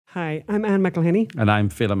Hi, I'm Anne McElhinney. And I'm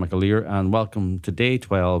Phelan McAleer, and welcome to Day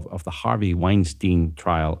 12 of the Harvey Weinstein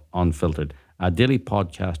Trial Unfiltered, a daily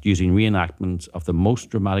podcast using reenactments of the most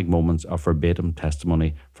dramatic moments of verbatim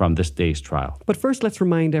testimony from this day's trial. But first, let's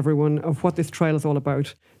remind everyone of what this trial is all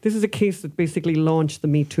about. This is a case that basically launched the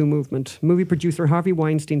Me Too movement. Movie producer Harvey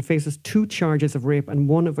Weinstein faces 2 charges of rape and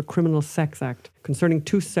 1 of a criminal sex act concerning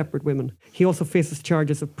 2 separate women. He also faces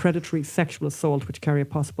charges of predatory sexual assault, which carry a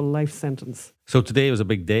possible life sentence. So today was a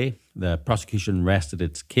big day. The prosecution rested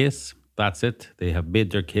its case. That's it. They have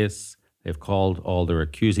made their case. They've called all their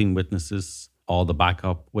accusing witnesses, all the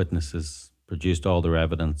backup witnesses, produced all their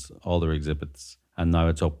evidence, all their exhibits, and now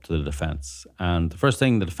it's up to the defence. And the first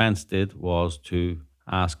thing the defence did was to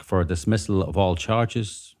ask for a dismissal of all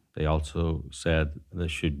charges. They also said there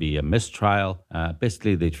should be a mistrial.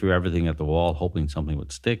 Basically, they threw everything at the wall, hoping something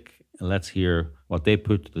would stick. Let's hear what they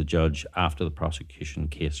put to the judge after the prosecution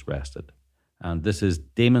case rested. And this is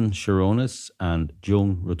Damon Sharonis and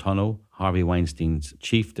Joan Rotunno, Harvey Weinstein's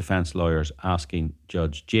chief defence lawyers, asking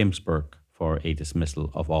Judge James Burke for a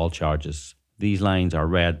dismissal of all charges. These lines are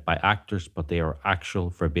read by actors, but they are actual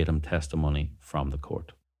verbatim testimony from the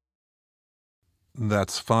court.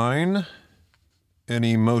 That's fine.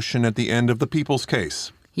 Any motion at the end of the people's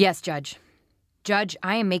case? Yes, Judge. Judge,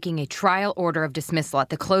 I am making a trial order of dismissal at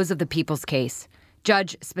the close of the people's case.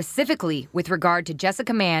 Judge, specifically with regard to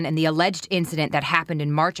Jessica Mann and the alleged incident that happened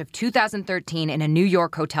in March of 2013 in a New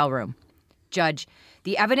York hotel room. Judge,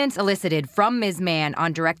 the evidence elicited from Ms. Mann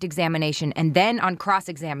on direct examination and then on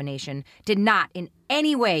cross-examination did not in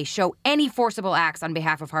any way show any forcible acts on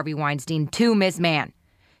behalf of Harvey Weinstein to Ms. Mann.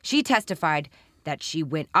 She testified that she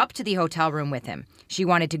went up to the hotel room with him. She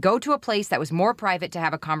wanted to go to a place that was more private to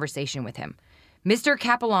have a conversation with him. Mr.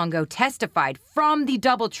 Capolongo testified from the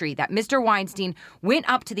DoubleTree that Mr. Weinstein went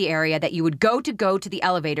up to the area that you would go to the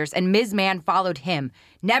elevators and Ms. Mann followed him,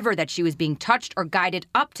 never that she was being touched or guided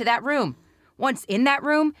up to that room. Once in that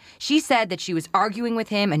room, she said that she was arguing with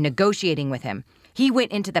him and negotiating with him. He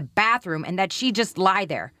went into the bathroom and that she just lie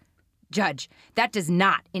there. Judge, that does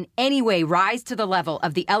not in any way rise to the level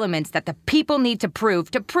of the elements that the people need to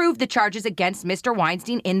prove the charges against Mr.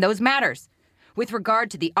 Weinstein in those matters. With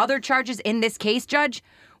regard to the other charges in this case, Judge,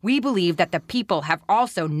 we believe that the people have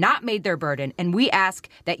also not made their burden, and we ask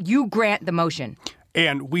that you grant the motion.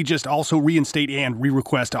 And we just also reinstate and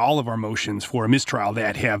re-request all of our motions for a mistrial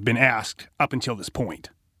that have been asked up until this point.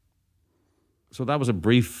 So that was a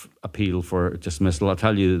brief appeal for dismissal. I'll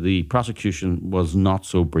tell you, the prosecution was not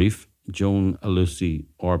so brief. Joan Lucy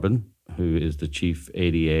Orban, who is the chief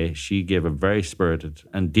ADA, she gave a very spirited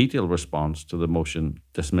and detailed response to the motion,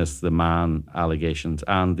 dismiss the Mann allegations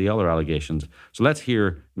and the other allegations. So let's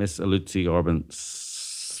hear Miss Lucy Orban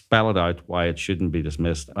spell it out why it shouldn't be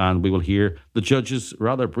dismissed, and we will hear the judge's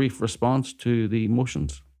rather brief response to the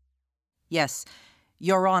motions. Yes,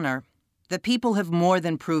 Your Honor, the people have more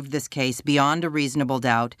than proved this case beyond a reasonable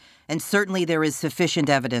doubt, and certainly there is sufficient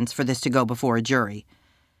evidence for this to go before a jury.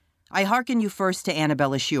 I hearken you first to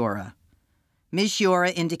Annabella Sciorra. Ms.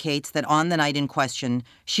 Sciorra indicates that on the night in question,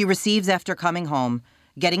 she receives after coming home,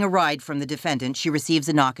 getting a ride from the defendant, she receives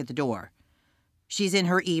a knock at the door. She's in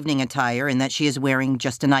her evening attire in that she is wearing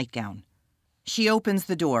just a nightgown. She opens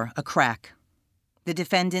the door, a crack. The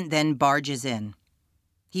defendant then barges in.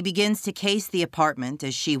 He begins to case the apartment,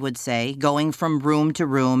 as she would say, going from room to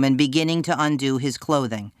room and beginning to undo his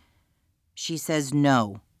clothing. She says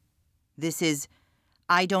no.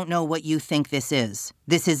 I don't know what you think this is.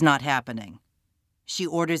 This is not happening. She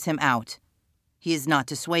orders him out. He is not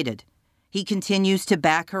dissuaded. He continues to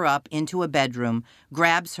back her up into a bedroom,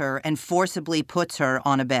 grabs her, and forcibly puts her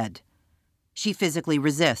on a bed. She physically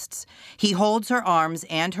resists. He holds her arms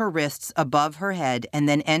and her wrists above her head and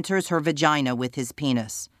then enters her vagina with his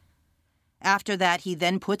penis. After that, he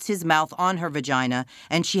then puts his mouth on her vagina,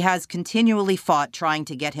 and she has continually fought trying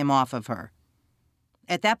to get him off of her.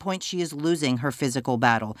 At that point, she is losing her physical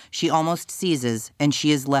battle. She almost seizes, and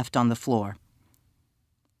she is left on the floor.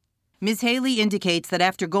 Ms. Haley indicates that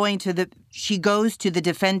she goes to the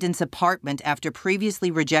defendant's apartment after previously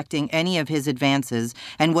rejecting any of his advances,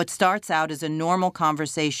 and what starts out as a normal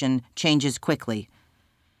conversation changes quickly.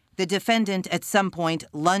 The defendant at some point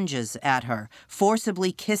lunges at her,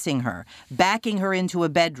 forcibly kissing her, backing her into a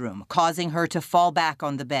bedroom, causing her to fall back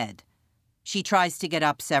on the bed. She tries to get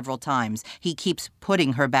up several times. He keeps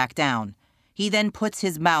putting her back down. He then puts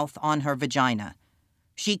his mouth on her vagina.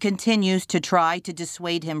 She continues to try to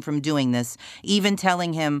dissuade him from doing this, even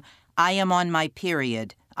telling him, "I am on my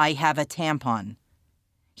period. I have a tampon."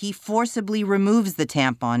 He forcibly removes the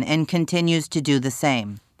tampon and continues to do the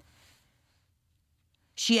same.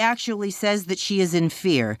 She actually says that she is in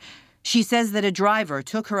fear. She says that a driver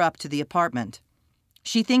took her up to the apartment.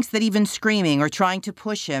 She thinks that even screaming or trying to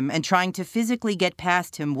push him and trying to physically get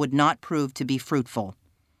past him would not prove to be fruitful.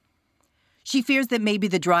 She fears that maybe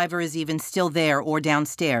the driver is even still there or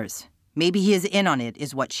downstairs. Maybe he is in on it,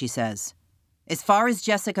 is what she says. As far as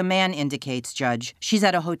Jessica Mann indicates, Judge, she's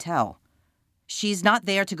at a hotel. She's not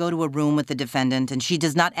there to go to a room with the defendant, and she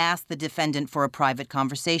does not ask the defendant for a private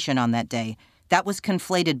conversation on that day. That was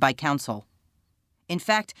conflated by counsel. In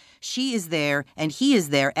fact, she is there and he is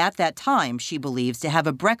there at that time, she believes, to have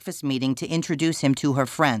a breakfast meeting to introduce him to her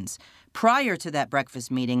friends. Prior to that breakfast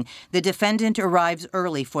meeting, the defendant arrives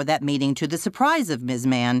early for that meeting to the surprise of Ms.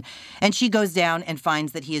 Mann, and she goes down and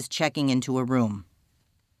finds that he is checking into a room.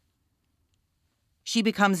 She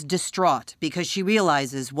becomes distraught because she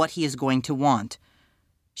realizes what he is going to want.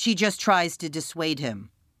 She just tries to dissuade him.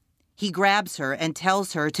 He grabs her and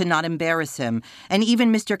tells her to not embarrass him, and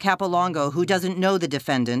even Mr. Capolongo, who doesn't know the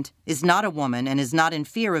defendant, is not a woman and is not in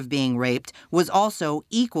fear of being raped, was also,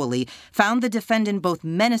 equally, found the defendant both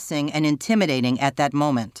menacing and intimidating at that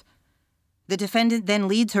moment. The defendant then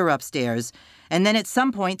leads her upstairs, and then at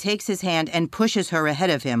some point takes his hand and pushes her ahead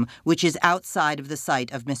of him, which is outside of the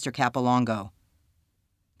sight of Mr. Capolongo.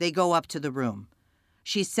 They go up to the room.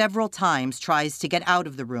 She several times tries to get out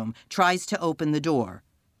of the room, tries to open the door.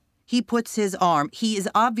 He puts his arm, he is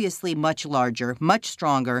obviously much larger, much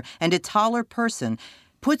stronger, and a taller person,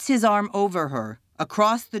 puts his arm over her,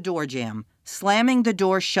 across the door jamb, slamming the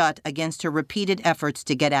door shut against her repeated efforts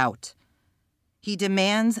to get out. He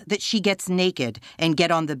demands that she gets naked and get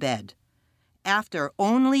on the bed.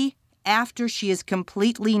 Only after she is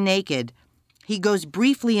completely naked, he goes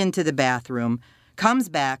briefly into the bathroom, comes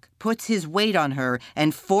back, puts his weight on her,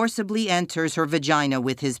 and forcibly enters her vagina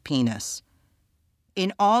with his penis.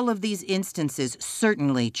 In all of these instances,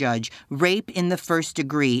 certainly, Judge, rape in the first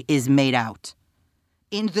degree is made out.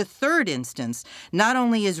 In the third instance, not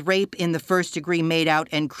only is rape in the first degree made out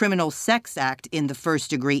and criminal sex act in the first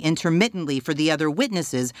degree intermittently for the other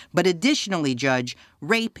witnesses, but additionally, Judge,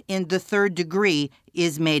 rape in the third degree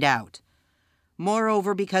is made out.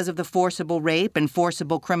 Moreover, because of the forcible rape and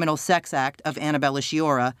forcible criminal sex act of Annabella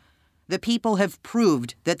Sciorra, the people have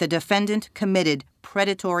proved that the defendant committed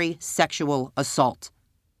predatory sexual assault.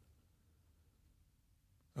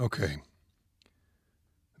 Okay.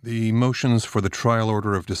 The motions for the trial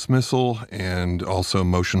order of dismissal and also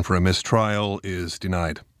motion for a mistrial is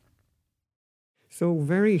denied. So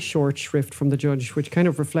very short shrift from the judge, which kind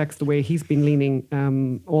of reflects the way he's been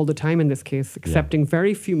leaning all the time in this case, accepting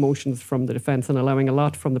very few motions from the defence and allowing a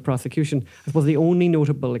lot from the prosecution. I suppose the only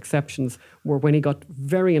notable exceptions were when he got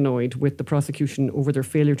very annoyed with the prosecution over their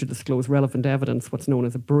failure to disclose relevant evidence, what's known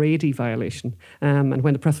as a Brady violation. And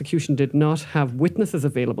when the prosecution did not have witnesses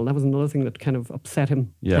available, that was another thing that kind of upset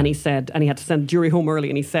him. Yeah. And he said, and he had to send the jury home early,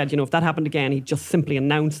 and he said, if that happened again, he'd just simply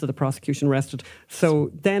announce that the prosecution rested.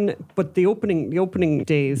 So then, but the opening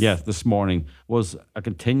days. Yes, this morning was a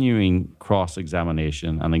continuing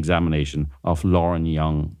cross-examination and examination of Lauren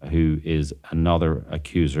Young, who is another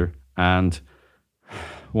accuser. And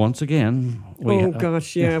once again...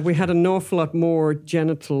 we had an awful lot more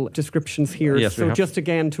genital descriptions here. Yes, so just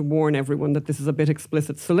again to warn everyone that this is a bit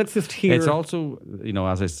explicit. So let's just hear... It's also,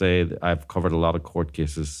 as I say, I've covered a lot of court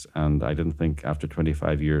cases, and I didn't think after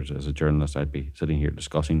 25 years as a journalist I'd be sitting here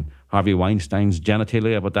discussing Harvey Weinstein's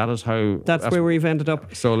genitalia, but that is how... That's where we've ended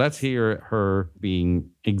up. So let's hear her being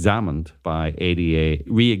examined by ADA,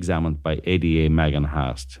 re-examined by ADA Megan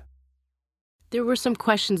Hast. There were some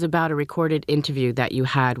questions about a recorded interview that you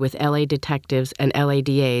had with LA detectives and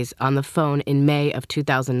LADAs on the phone in May of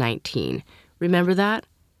 2019. Remember that?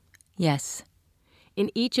 Yes. In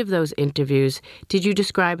each of those interviews, did you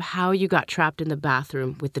describe how you got trapped in the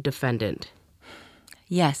bathroom with the defendant?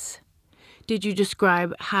 Yes. Did you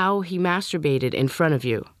describe how he masturbated in front of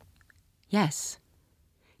you? Yes.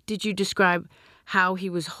 Did you describe how he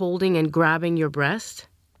was holding and grabbing your breast?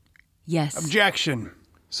 Yes. Objection.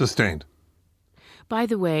 Sustained. By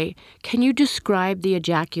the way, can you describe the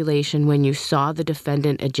ejaculation when you saw the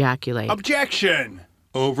defendant ejaculate? Objection.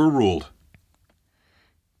 Overruled.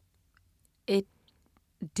 It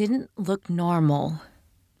didn't look normal.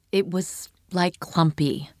 It was like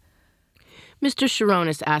clumpy. Mr.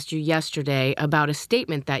 Sharonis asked you yesterday about a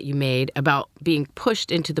statement that you made about being pushed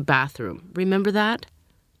into the bathroom. Remember that?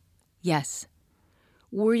 Yes.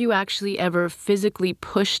 Were you actually ever physically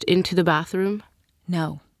pushed into the bathroom?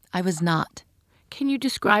 No, I was not. Can you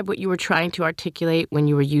describe what you were trying to articulate when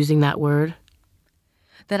you were using that word?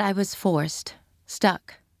 That I was forced,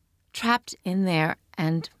 stuck, trapped in there,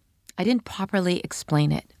 and I didn't properly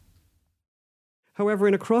explain it. However,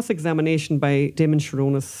 in a cross-examination by Damon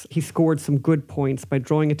Sharonis, he scored some good points by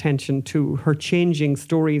drawing attention to her changing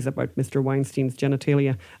stories about Mr. Weinstein's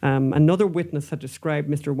genitalia. Another witness had described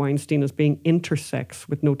Mr. Weinstein as being intersex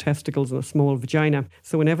with no testicles and a small vagina.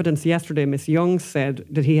 So in evidence yesterday, Miss Young said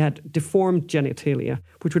that he had deformed genitalia,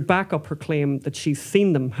 which would back up her claim that she's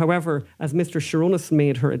seen them. However, as Mr. Sharonis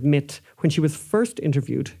made her admit, when she was first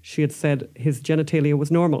interviewed, she had said his genitalia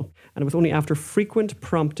was normal. And it was only after frequent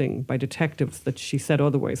prompting by detectives that she said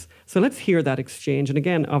otherwise. So let's hear that exchange. And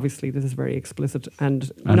again, obviously, this is very explicit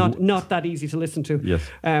and not that easy to listen to. Yes.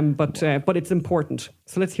 But it's important.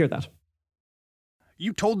 So let's hear that.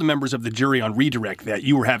 You told the members of the jury on redirect that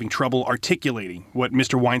you were having trouble articulating what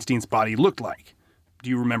Mr. Weinstein's body looked like. Do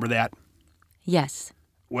you remember that? Yes.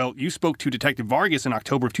 Well, you spoke to Detective Vargas in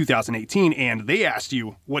October of 2018, and they asked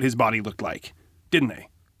you what his body looked like, didn't they?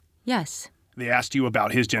 Yes. They asked you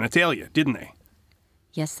about his genitalia, didn't they?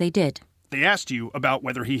 Yes, they did. They asked you about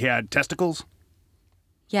whether he had testicles?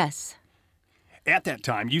 Yes. At that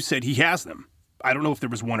time, you said he has them. I don't know if there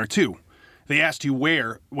was one or two. They asked you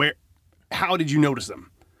how did you notice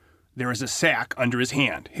them? There is a sac under his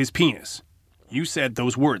hand, his penis. You said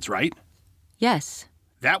those words, right? Yes.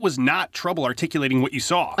 That was not trouble articulating what you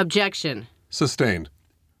saw. Objection. Sustained.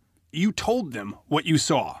 You told them what you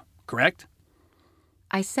saw, correct?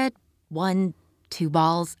 I said 1, 2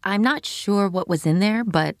 balls. I'm not sure what was in there,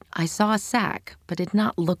 but I saw a sack, but it did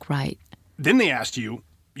not look right. Then they asked you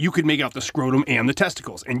could make out the scrotum and the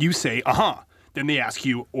testicles, and you say, uh-huh. Then they ask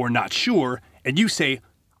you, or not sure, and you say,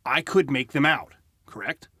 I could make them out,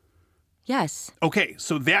 correct? Yes. Okay,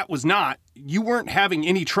 so that was not, you weren't having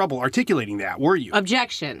any trouble articulating that, were you?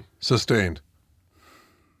 Objection. Sustained.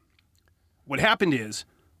 What happened is,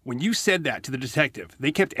 when you said that to the detective,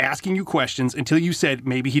 they kept asking you questions until you said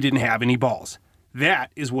maybe he didn't have any balls.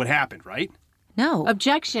 That is what happened, right? No.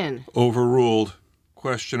 Objection. Overruled.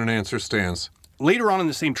 Question and answer stands. Later on in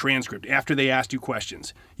the same transcript, after they asked you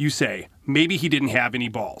questions, you say, maybe he didn't have any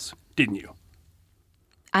balls, didn't you?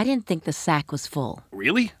 I didn't think the sack was full.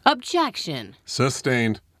 Really? Objection.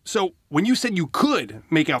 Sustained. So, when you said you could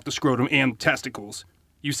make out the scrotum and testicles,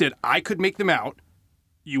 you said I could make them out.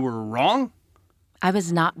 You were wrong? I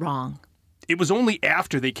was not wrong. It was only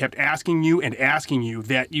after they kept asking you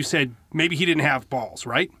that you said maybe he didn't have balls,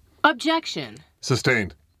 right? Objection.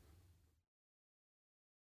 Sustained.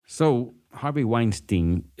 So Harvey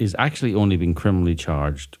Weinstein is actually only being criminally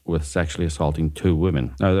charged with sexually assaulting 2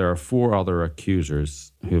 women. Now, there are 4 other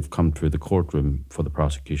accusers who have come through the courtroom for the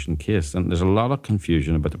prosecution case, and there's a lot of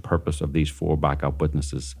confusion about the purpose of these 4 backup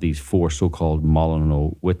witnesses, these 4 so-called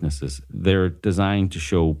Molyneux witnesses. They're designed to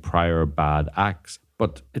show prior bad acts,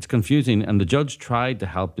 but it's confusing, and the judge tried to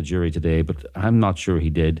help the jury today, but I'm not sure he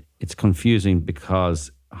did. It's confusing because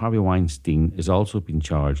Harvey Weinstein is also being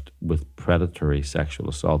charged with predatory sexual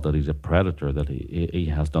assault, that he's a predator, that he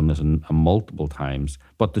has done this multiple times.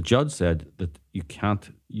 But the judge said that you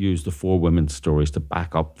can't use the 4 women's stories to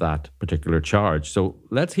back up that particular charge. So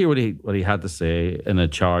let's hear what he had to say in a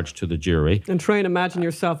charge to the jury. And try and imagine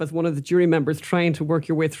yourself as one of the jury members trying to work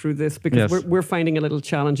your way through this, because Yes. we're finding it a little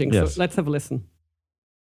challenging. Yes. So let's have a listen.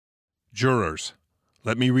 Jurors,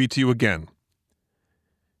 let me read to you again.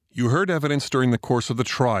 You heard evidence during the course of the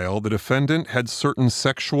trial the defendant had certain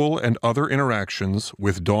sexual and other interactions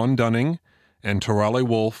with Dawn Dunning and Tarale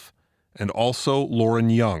Wolf and also Lauren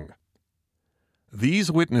Young.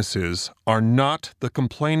 These witnesses are not the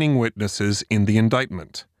complaining witnesses in the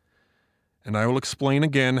indictment, and I will explain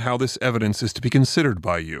again how this evidence is to be considered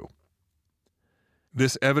by you.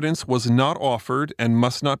 This evidence was not offered and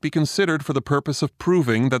must not be considered for the purpose of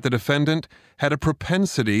proving that the defendant had a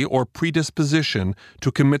propensity or predisposition to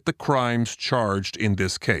commit the crimes charged in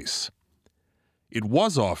this case. It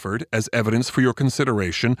was offered as evidence for your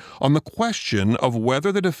consideration on the question of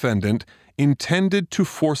whether the defendant intended to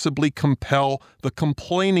forcibly compel the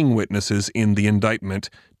complaining witnesses in the indictment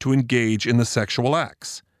to engage in the sexual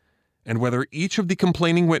acts, and whether each of the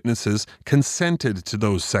complaining witnesses consented to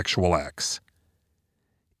those sexual acts.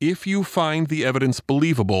 If you find the evidence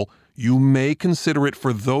believable, you may consider it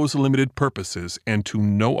for those limited purposes and to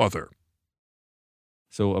no other.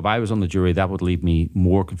 So if I was on the jury, that would leave me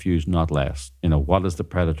more confused, not less. What is the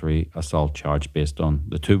predatory assault charge based on?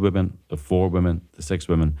 The 2 women, the 4 women, the 6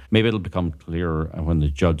 women? Maybe it'll become clearer when the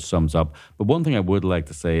judge sums up. But one thing I would like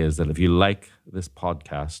to say is that if you like this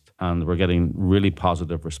podcast and we're getting really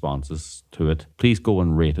positive responses to it, please go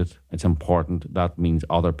and rate it. It's important. That means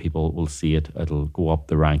other people will see it. It'll go up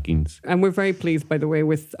the rankings. And we're very pleased, by the way,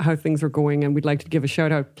 with how things are going. And we'd like to give a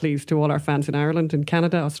shout out, please, to all our fans in Ireland, in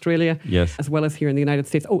Canada, Australia, Yes, as well as here in the United United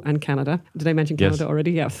States. Oh, and Canada. Did I mention Canada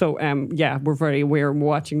already? Yeah. So, we're very aware and we're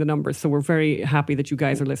watching the numbers. So we're very happy that you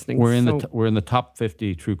guys are listening. We're in the top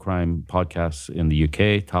 50 true crime podcasts in the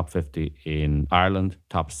UK, top 50 in Ireland,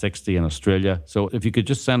 top 60 in Australia. So if you could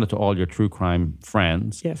just send it to all your true crime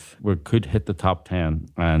friends, yes, we could hit the top 10,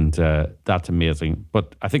 and that's amazing.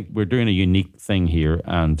 But I think we're doing a unique thing here,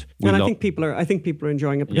 and I think people are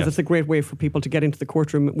enjoying it because it's a great way for people to get into the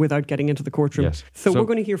courtroom without getting into the courtroom. Yes. So we're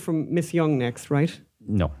going to hear from Miss Young next, right?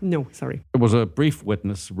 No, sorry. It was a brief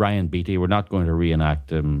witness, Ryan Beatty. We're not going to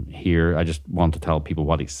reenact him here. I just want to tell people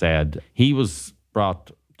what he said. He was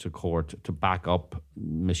brought to court to back up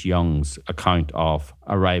Miss Young's account of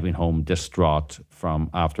arriving home distraught from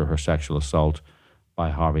after her sexual assault by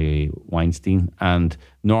Harvey Weinstein. And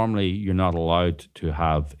normally you're not allowed to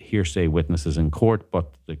have hearsay witnesses in court,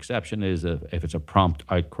 but the exception is if it's a prompt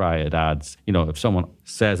outcry, it adds, if someone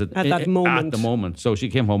says it at the moment. So she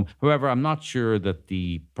came home. However, I'm not sure that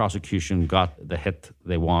the prosecution got the hit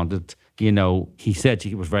they wanted. He said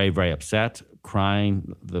she was very, very upset,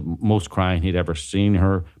 crying, the most crying he'd ever seen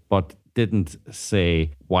her, but didn't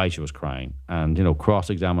say why she was crying. And,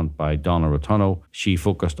 cross-examined by Donna Rotunno, she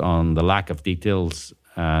focused on the lack of details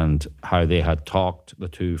and how they had talked, the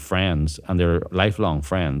two friends, and they're lifelong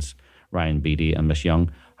friends, Ryan Beatty and Miss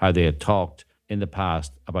Young, how they had talked in the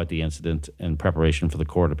past about the incident in preparation for the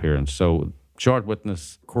court appearance. So short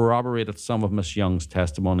witness corroborated some of Miss Young's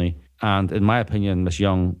testimony. And in my opinion,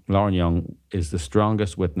 Lauren Young, is the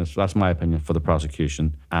strongest witness, that's my opinion, for the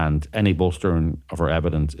prosecution. And any bolstering of her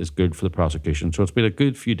evidence is good for the prosecution. So it's been a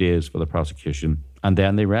good few days for the prosecution. And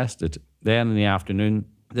then they rested. Then in the afternoon,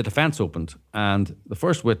 the defense opened. And the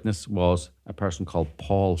first witness was a person called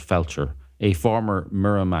Paul Felcher, a former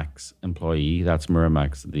Miramax employee. That's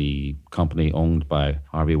Miramax, the company owned by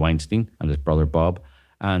Harvey Weinstein and his brother Bob.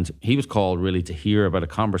 And he was called really to hear about a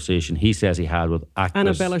conversation he says he had with actress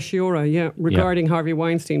Annabella Sciorra, regarding Harvey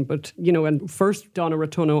Weinstein. But, and first Donna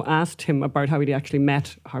Rotunno asked him about how he actually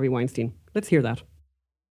met Harvey Weinstein. Let's hear that.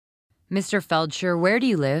 Mr. Feldscher, where do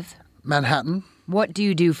you live? Manhattan. What do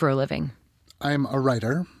you do for a living? I'm a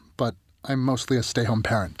writer, but I'm mostly a stay-home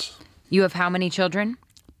parent. You have how many children?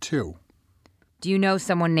 2. Do you know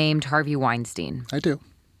someone named Harvey Weinstein? I do.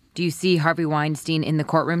 Do you see Harvey Weinstein in the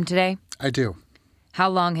courtroom today? I do. How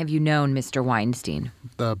long have you known Mr. Weinstein?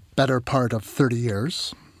 The better part of 30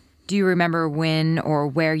 years. Do you remember when or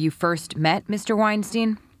where you first met Mr.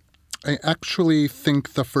 Weinstein? I actually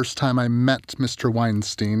think the first time I met Mr.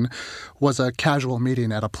 Weinstein was a casual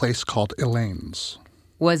meeting at a place called Elaine's.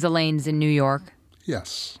 Was Elaine's in New York?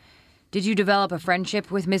 Yes. Did you develop a friendship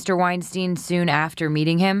with Mr. Weinstein soon after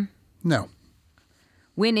meeting him? No.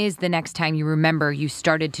 When is the next time you remember you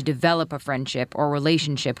started to develop a friendship or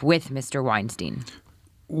relationship with Mr. Weinstein?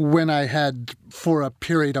 When I had, for a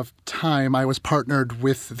period of time, I was partnered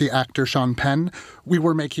with the actor Sean Penn. We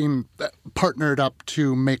were partnered up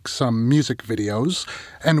to make some music videos,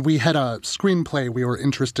 and we had a screenplay we were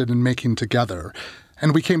interested in making together.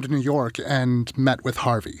 And we came to New York and met with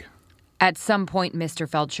Harvey. At some point, Mr.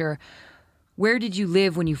 Feldscher, where did you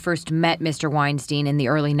live when you first met Mr. Weinstein in the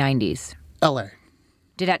early 90s? L.A.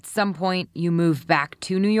 Did at some point you move back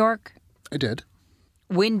to New York? I did.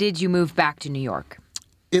 When did you move back to New York?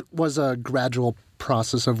 It was a gradual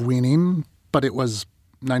process of weaning, but it was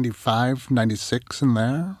 95, 96 in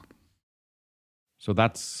there. So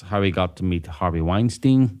that's how he got to meet Harvey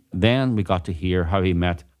Weinstein. Then we got to hear how he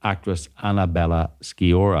met actress Annabella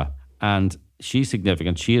Sciorra. And she's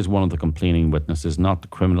significant. She is one of the complaining witnesses, not the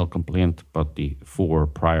criminal complaint, but the 4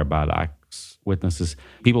 prior bad acts witnesses.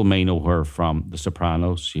 People may know her from The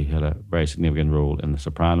Sopranos. She had a very significant role in The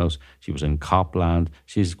Sopranos. She was in Copland.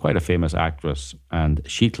 She's quite a famous actress, and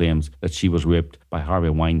she claims that she was raped by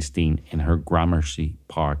Harvey Weinstein in her Gramercy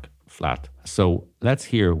Park flat. So let's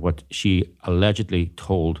hear what she allegedly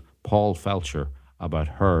told Paul Feldscher about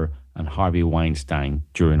her and Harvey Weinstein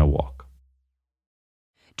during a walk.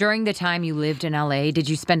 During the time you lived in LA, did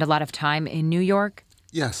you spend a lot of time in New York?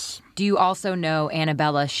 Yes. Do you also know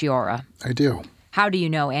Annabella Sciorra? I do. How do you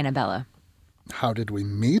know Annabella? How did we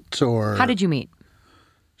meet, or...? How did you meet?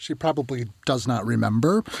 She probably does not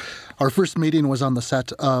remember. Our first meeting was on the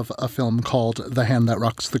set of a film called The Hand That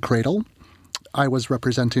Rocks the Cradle. I was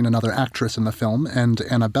representing another actress in the film, and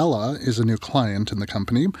Annabella is a new client in the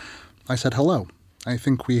company. I said hello. I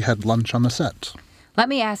think we had lunch on the set. Let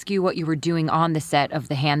me ask you what you were doing on the set of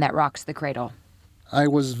The Hand That Rocks the Cradle. I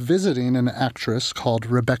was visiting an actress called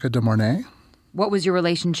Rebecca De Mornay. What was your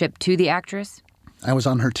relationship to the actress? I was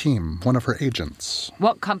on her team, one of her agents.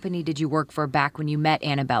 What company did you work for back when you met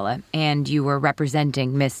Annabella and you were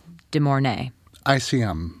representing Miss De Mornay?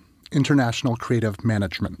 ICM. International Creative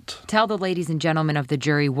Management. Tell the ladies and gentlemen of the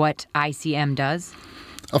jury what ICM does.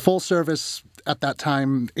 A full-service, at that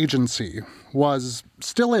time, agency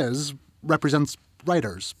still is, represents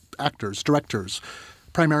writers, actors, directors,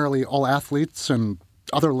 primarily all athletes and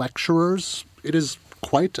other lecturers. It is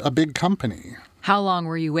quite a big company. How long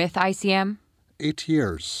were you with ICM? 8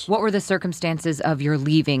 years. What were the circumstances of your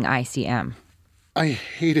leaving ICM? I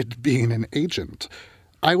hated being an agent.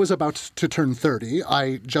 I was about to turn 30.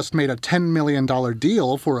 I just made a $10 million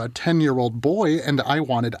deal for a 10-year-old boy, and I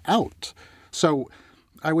wanted out. So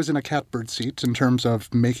I was in a catbird seat in terms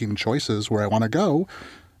of making choices where I want to go,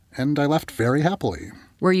 and I left very happily.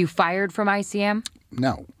 Were you fired from ICM?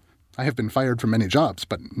 No. I have been fired from many jobs,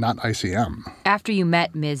 but not ICM. After you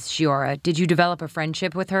met Ms. Shiora, did you develop a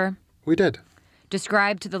friendship with her? We did.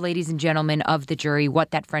 Describe to the ladies and gentlemen of the jury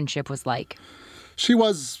what that friendship was like. She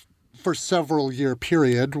was, for several year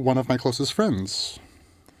period, one of my closest friends.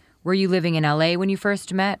 Were you living in LA when you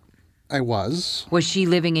first met? I was. Was she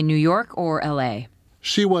living in New York or LA?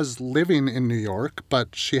 She was living in New York,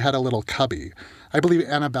 but she had a little cubby. I believe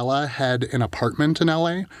Annabella had an apartment in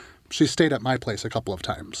LA. She stayed at my place a couple of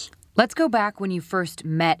times. Let's go back when you first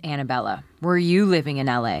met Annabella. Were you living in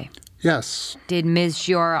LA? Yes. Did Ms.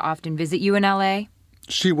 Shiora often visit you in LA?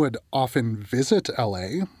 She would often visit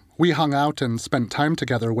LA. We hung out and spent time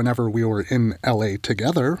together whenever we were in LA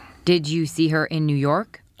together. Did you see her in New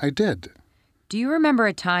York? I did. Do you remember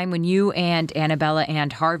a time when you and Annabella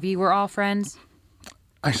and Harvey were all friends?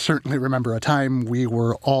 I certainly remember a time we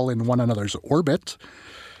were all in one another's orbit.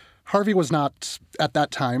 Harvey was not, at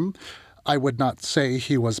that time, I would not say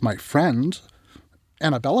he was my friend.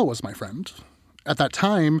 Annabella was my friend. At that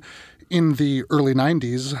time, in the early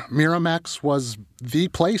 90s, Miramax was the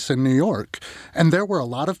place in New York, and there were a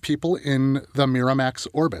lot of people in the Miramax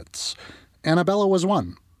orbits. Annabella was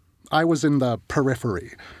one. I was in the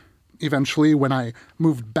periphery. Eventually, when I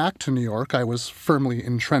moved back to New York, I was firmly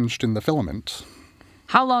entrenched in the filament.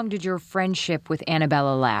 How long did your friendship with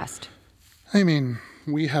Annabella last? I mean,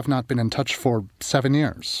 we have not been in touch for 7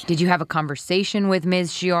 years. Did you have a conversation with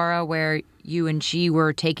Ms. Shiora where you and she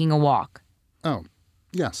were taking a walk? Oh,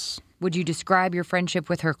 yes. Would you describe your friendship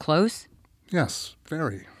with her close? Yes,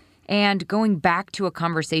 very. And going back to a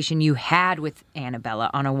conversation you had with Annabella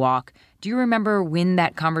on a walk, do you remember when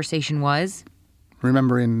that conversation was?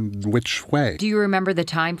 Remember in which way? Do you remember the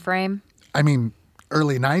time frame? I mean,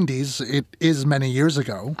 early 90s. It is many years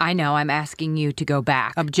ago. I know, I'm asking you to go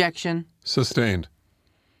back. Objection. Sustained.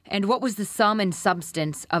 And what was the sum and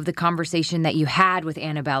substance of the conversation that you had with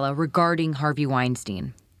Annabella regarding Harvey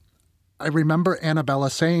Weinstein? I remember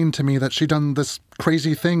Annabella saying to me that she'd done this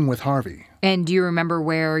crazy thing with Harvey. And do you remember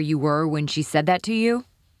where you were when she said that to you?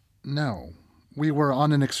 No. We were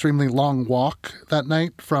on an extremely long walk that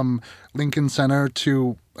night from Lincoln Center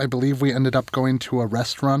to, I believe we ended up going to a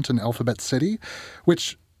restaurant in Alphabet City,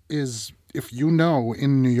 which is, if you know,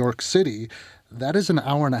 in New York City, that is an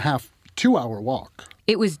hour and a half, 2-hour walk.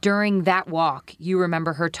 It was during that walk you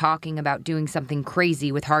remember her talking about doing something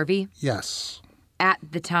crazy with Harvey? Yes. At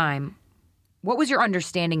the time, what was your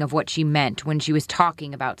understanding of what she meant when she was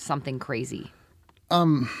talking about something crazy?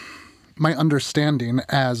 My understanding,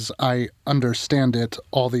 as I understand it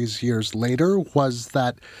all these years later, was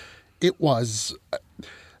that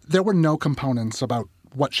there were no components about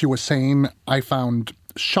what she was saying I found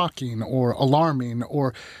shocking or alarming,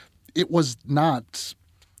 or it was not,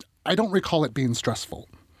 I don't recall it being stressful.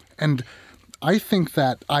 And I think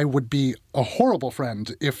that I would be a horrible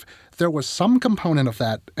friend if there was some component of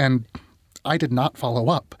that and I did not follow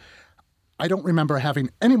up. I don't remember having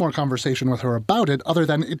any more conversation with her about it other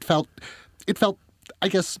than it felt, I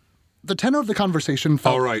guess, the tenor of the conversation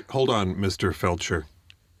felt... All right, hold on, Mr. Felcher.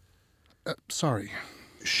 Sorry.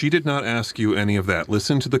 She did not ask you any of that.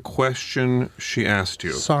 Listen to the question she asked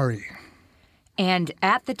you. Sorry. And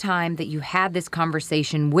at the time that you had this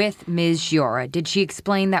conversation with Ms. Shiora, did she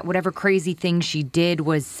explain that whatever crazy thing she did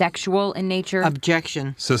was sexual in nature?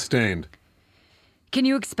 Objection. Sustained. Can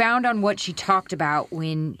you expound on what she talked about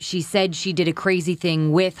when she said she did a crazy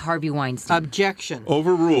thing with Harvey Weinstein? Objection.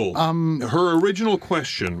 Overruled. Her original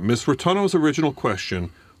question, Miss Rotunno's original question,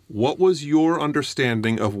 what was your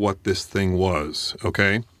understanding of what this thing was?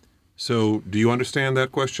 Okay? So, do you understand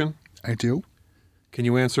that question? I do. Can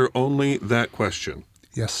you answer only that question?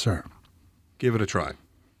 Yes, sir. Give it a try.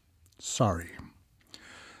 Sorry.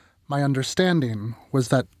 My understanding was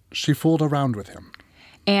that she fooled around with him.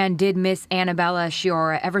 And did Miss Annabella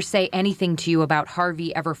Shiora ever say anything to you about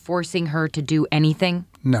Harvey ever forcing her to do anything?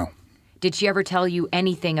 No. Did she ever tell you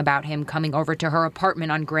anything about him coming over to her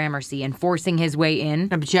apartment on Gramercy and forcing his way in?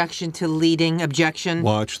 Objection to leading. Objection.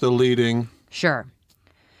 Watch the leading. Sure.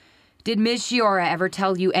 Did Ms. Shiora ever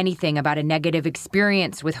tell you anything about a negative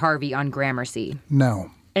experience with Harvey on Gramercy? No.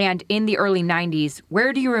 And in the early 90s,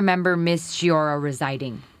 where do you remember Ms. Shiora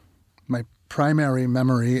residing? My primary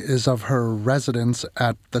memory is of her residence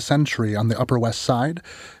at the Century on the Upper West Side,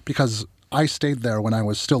 because I stayed there when I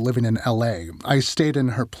was still living in L.A. I stayed in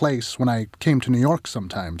her place when I came to New York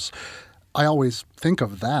sometimes. I always think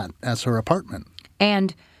of that as her apartment.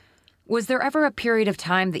 And was there ever a period of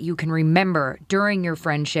time that you can remember during your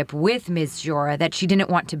friendship with Ms. Shiora that she didn't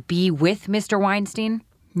want to be with Mr. Weinstein?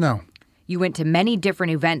 No. You went to many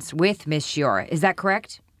different events with Ms. Shiora, is that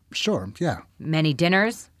correct? Sure, yeah. Many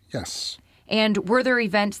dinners? Yes. And were there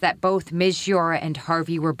events that both Ms. Shiora and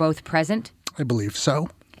Harvey were both present? I believe so.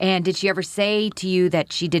 And did she ever say to you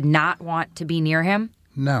that she did not want to be near him?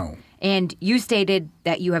 No. And you stated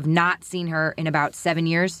that you have not seen her in about 7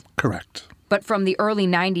 years? Correct. But from the early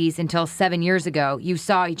 90s until 7 years ago, you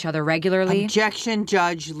saw each other regularly? Objection,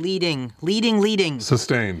 Judge. Leading. Leading.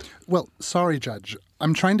 Sustained. Well, sorry, Judge.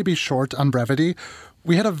 I'm trying to be short on brevity.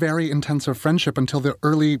 We had a very intensive friendship until the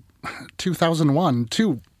early 2001,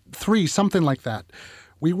 2, 3, something like that.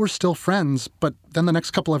 We were still friends, but then the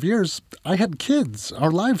next couple of years, I had kids.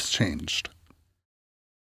 Our lives changed.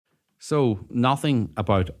 So nothing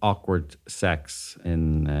about awkward sex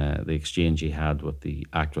in the exchange he had with the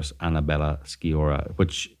actress Annabella Sciorra,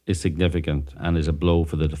 which is significant and is a blow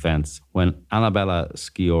for the defence. When Annabella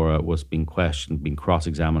Sciorra was being questioned, being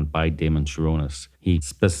cross-examined by Damon Sharonis, he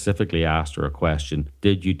specifically asked her a question: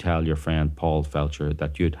 did you tell your friend Paul Felcher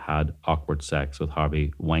that you'd had awkward sex with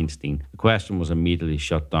Harvey Weinstein? The question was immediately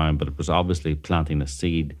shut down, but it was obviously planting a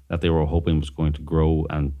seed that they were hoping was going to grow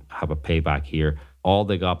and have a payback here. All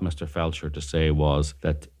they got Mr. Felcher to say was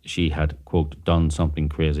that she had, quote, done something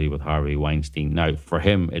crazy with Harvey Weinstein. Now, for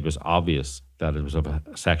him, it was obvious that it was of a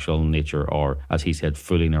sexual nature or, as he said,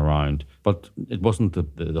 fooling around. But it wasn't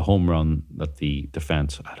the home run that the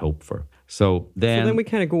defence had hoped for. So then we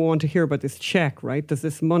kind of go on to hear about this check, right? There's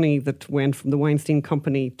this money that went from the Weinstein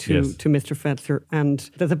Company to Mr. Felcher, and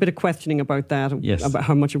there's a bit of questioning about that, about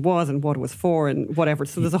how much it was and what it was for and whatever.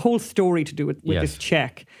 So there's a whole story to do with this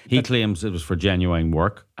check. He claims it was for genuine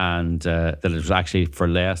work and that it was actually for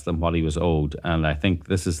less than what he was owed. And I think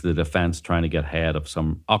this is the defence trying to get ahead of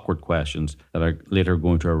some awkward questions that are later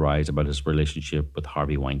going to arise about his relationship with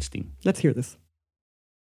Harvey Weinstein. Let's hear this.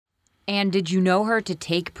 And did you know her to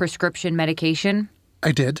take prescription medication?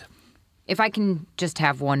 I did. If I can just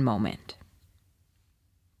have one moment.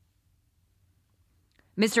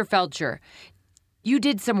 Mr. Felcher, you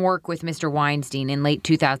did some work with Mr. Weinstein in late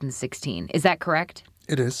 2016. Is that correct?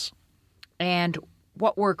 It is. And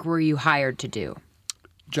what work were you hired to do?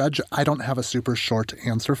 Judge, I don't have a super short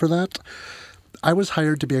answer for that. I was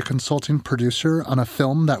hired to be a consulting producer on a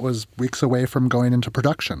film that was weeks away from going into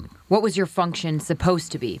production. What was your function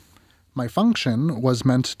supposed to be? My function was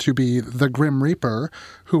meant to be the Grim Reaper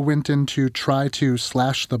who went in to try to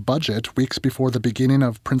slash the budget weeks before the beginning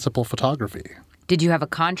of principal photography. Did you have a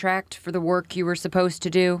contract for the work you were supposed to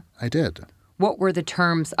do? I did. What were the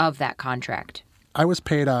terms of that contract? I was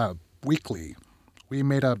paid weekly. We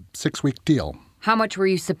made a 6-week deal. How much were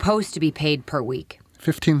you supposed to be paid per week?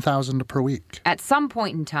 $15,000 per week. At some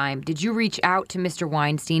point in time, did you reach out to Mr.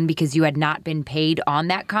 Weinstein because you had not been paid on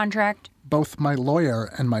that contract? Both my lawyer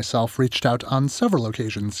and myself reached out on several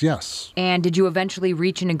occasions, yes. And did you eventually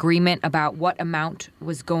reach an agreement about what amount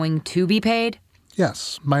was going to be paid?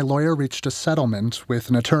 Yes. My lawyer reached a settlement with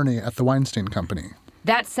an attorney at the Weinstein Company.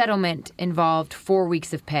 That settlement involved 4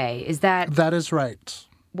 weeks of pay. Is that... That is right.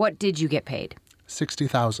 What did you get paid?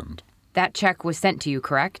 $60,000. That check was sent to you,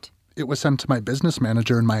 correct? It was sent to my business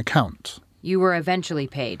manager in my account. You were eventually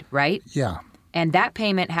paid, right? Yeah. And that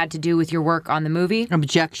payment had to do with your work on the movie?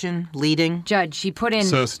 Objection. Leading. Judge, she put in...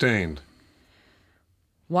 Sustained.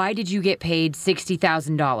 Why did you get paid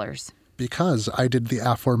 $60,000? Because I did the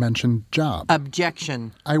aforementioned job.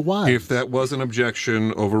 Objection. I was. If that was an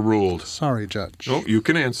objection, overruled. Sorry, Judge. Oh, you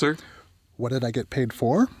can answer. What did I get paid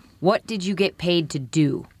for? What did you get paid to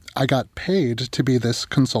do? I got paid to be this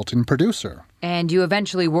consulting producer. And you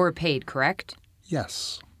eventually were paid, correct?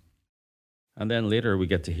 Yes. And then later we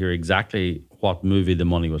get to hear exactly what movie the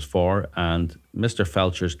money was for and Mr.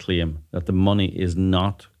 Felcher's claim that the money is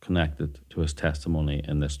not connected to his testimony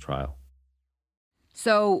in this trial.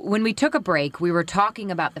 So when we took a break, we were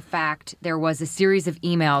talking about the fact there was a series of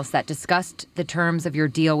emails that discussed the terms of your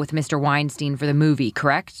deal with Mr. Weinstein for the movie,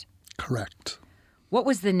 correct? Correct. What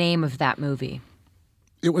was the name of that movie?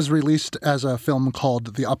 It was released as a film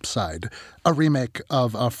called The Upside, a remake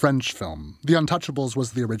of a French film. The Untouchables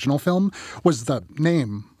was the original film, was the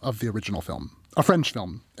name of the original film, a French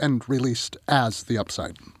film, and released as The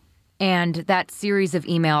Upside. And that series of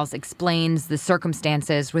emails explains the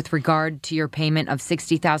circumstances with regard to your payment of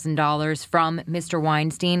 $60,000 from Mr.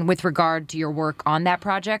 Weinstein with regard to your work on that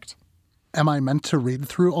project? Am I meant to read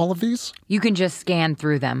through all of these? You can just scan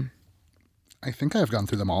through them. I think I have gone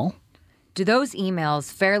through them all. Do those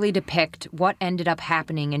emails fairly depict what ended up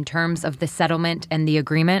happening in terms of the settlement and the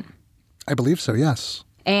agreement? I believe so, yes.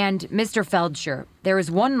 And Mr. Feldscher, there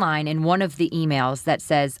is one line in one of the emails that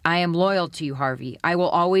says, "I am loyal to you, Harvey. I will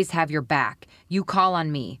always have your back. You call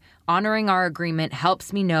on me. Honoring our agreement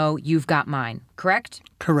helps me know you've got mine." Correct?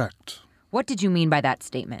 Correct. What did you mean by that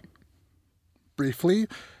statement? Briefly,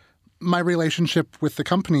 my relationship with the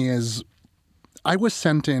company is I was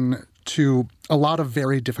sent in to a lot of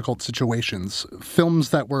very difficult situations, films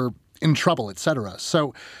that were in trouble, etc.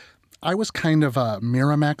 So I was kind of a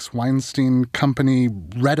Miramax Weinstein Company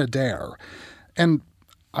Red-a-dare. And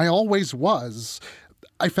I always was.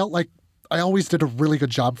 I felt like I always did a really good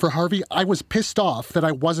job for Harvey. I was pissed off that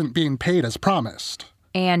I wasn't being paid as promised.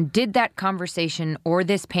 And did that conversation or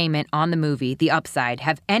this payment on the movie, The Upside,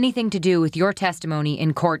 have anything to do with your testimony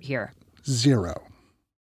in court here? 0.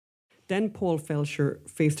 Then Paul Feldscher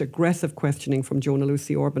faced aggressive questioning from Jonah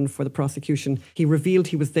Lucy Orban for the prosecution. He revealed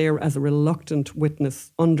he was there as a reluctant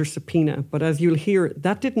witness under subpoena, but as you'll hear,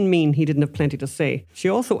 that didn't mean he didn't have plenty to say. She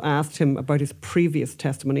also asked him about his previous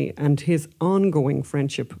testimony and his ongoing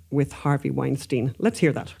friendship with Harvey Weinstein. Let's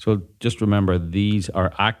hear that. So just remember, these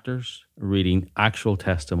are actors reading actual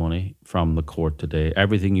testimony from the court today.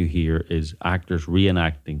 Everything you hear is actors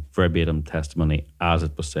reenacting verbatim testimony as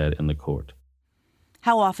it was said in the court.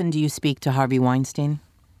 How often do you speak to Harvey Weinstein?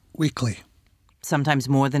 Weekly. Sometimes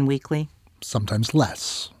more than weekly? Sometimes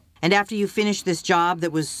less. And after you finished this job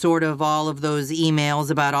that was sort of all of those emails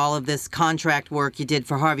about all of this contract work you did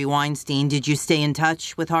for Harvey Weinstein, did you stay in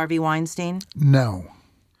touch with Harvey Weinstein? No.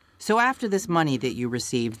 So after this money that you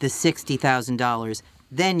received, the $60,000,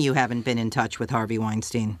 then you haven't been in touch with Harvey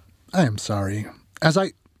Weinstein? I am sorry. As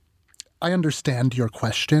I understand your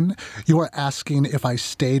question. You are asking if I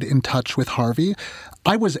stayed in touch with Harvey.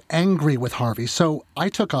 I was angry with Harvey, so I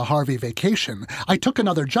took a Harvey vacation. I took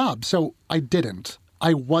another job, so I didn't.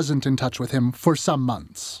 I wasn't in touch with him for some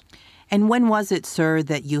months. And when was it, sir,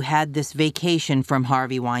 that you had this vacation from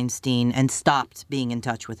Harvey Weinstein and stopped being in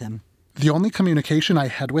touch with him? The only communication I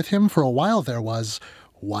had with him for a while there was,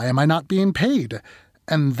 "Why am I not being paid?"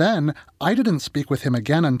 And then I didn't speak with him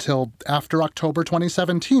again until after October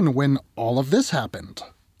 2017, when all of this happened.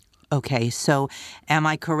 Okay, so am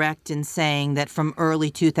I correct in saying that from early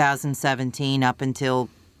 2017 up until,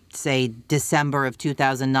 say, December of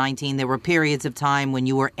 2019, there were periods of time when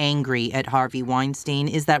you were angry at Harvey Weinstein?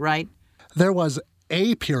 Is that right? There was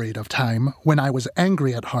a period of time when I was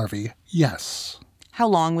angry at Harvey, yes. How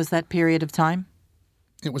long was that period of time?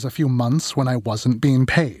 It was a few months when I wasn't being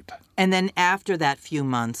paid. And then after that few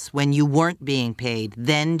months, when you weren't being paid,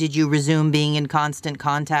 then did you resume being in constant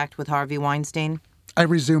contact with Harvey Weinstein? I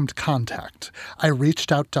resumed contact. I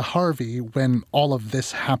reached out to Harvey when all of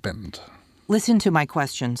this happened. Listen to my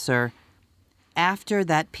question, sir. After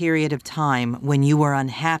that period of time when you were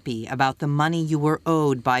unhappy about the money you were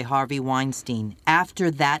owed by Harvey Weinstein, after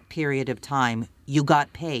that period of time, you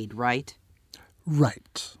got paid, right?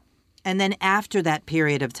 Right. And then after that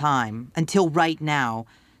period of time, until right now,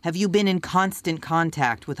 have you been in constant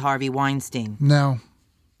contact with Harvey Weinstein? No.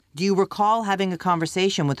 Do you recall having a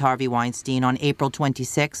conversation with Harvey Weinstein on April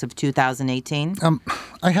 26 of 2018?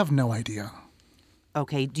 I have no idea.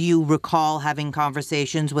 Okay, do you recall having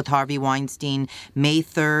conversations with Harvey Weinstein May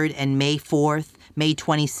 3rd and May 4th, May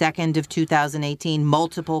 22nd of 2018?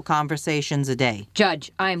 Multiple conversations a day.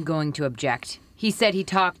 Judge, I'm going to object. He said he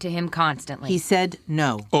talked to him constantly. He said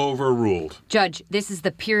no. Overruled. Judge, this is the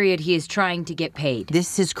period he is trying to get paid.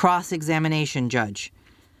 This is cross-examination, Judge.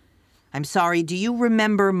 I'm sorry, do you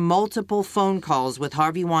remember multiple phone calls with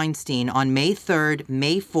Harvey Weinstein on May 3rd,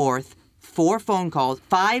 May 4th, 5 phone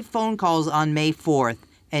calls on May 4th,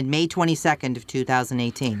 and May 22nd of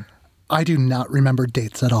 2018? I do not remember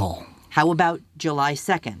dates at all. How about July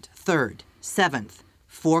 2nd, 3rd, 7th?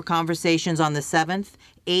 4 conversations on the 7th,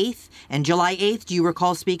 8th, and July 8th. Do you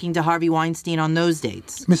recall speaking to Harvey Weinstein on those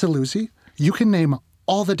dates? Miss Aluzzi, you can name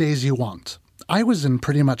all the days you want. I was in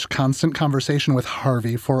pretty much constant conversation with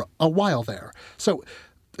Harvey for a while there. So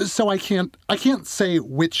I can't say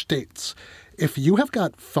which dates. If you have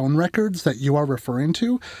got phone records that you are referring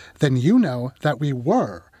to, then you know that we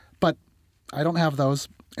were. But I don't have those,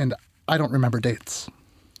 and I don't remember dates.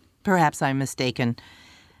 Perhaps I'm mistaken.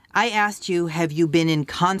 I asked you, have you been in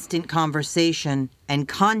constant conversation and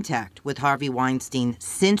contact with Harvey Weinstein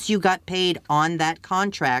since you got paid on that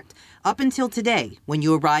contract up until today when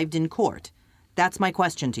you arrived in court? That's my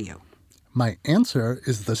question to you. My answer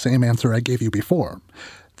is the same answer I gave you before.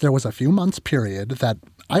 There was a few months period that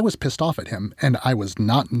I was pissed off at him, and I was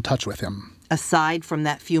not in touch with him. Aside from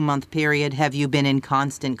that few-month period, have you been in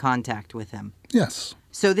constant contact with him? Yes.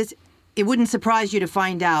 So it wouldn't surprise you to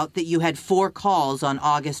find out that you had 4 calls on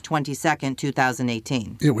August 22nd,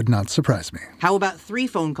 2018. It would not surprise me. How about 3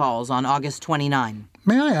 phone calls on August 29?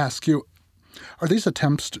 May I ask you, are these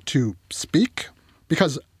attempts to speak?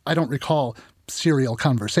 Because I don't recall serial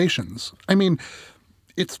conversations. I mean,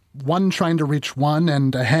 it's one trying to reach one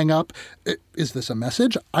and a hang up. Is this a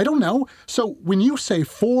message? I don't know. So when you say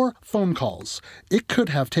 4 phone calls, it could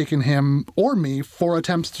have taken him or me 4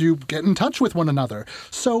 attempts to get in touch with one another.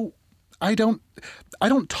 So I don't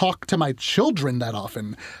talk to my children that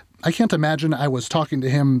often. I can't imagine I was talking to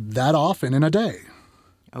him that often in a day.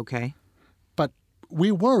 Okay. But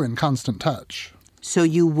we were in constant touch. So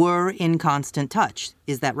you were in constant touch,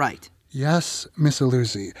 is that right? Yes, Miss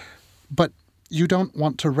Iluzzi. But you don't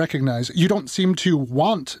seem to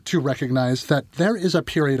want to recognize that there is a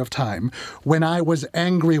period of time when I was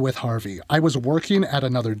angry with Harvey. I was working at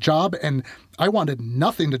another job, and I wanted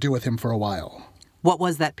nothing to do with him for a while. What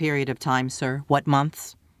was that period of time, sir? What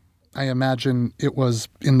months? I imagine it was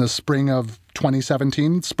in the spring of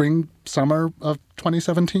 2017, summer of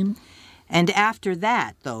 2017. And after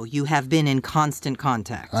that, though, you have been in constant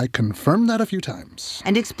contact. I confirmed that a few times.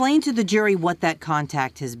 And explain to the jury what that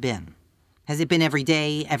contact has been. Has it been every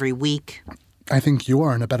day, every week? I think you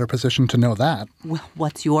are in a better position to know that. Well,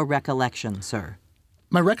 what's your recollection, sir?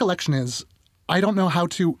 My recollection is, I don't know how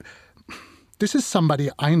to... This is somebody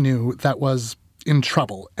I knew that was in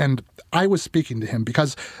trouble, and I was speaking to him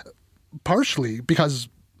partially because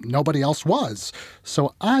nobody else was.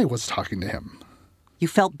 So I was talking to him. You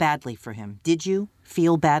felt badly for him. Did you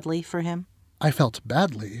feel badly for him? I felt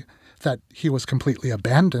badly that he was completely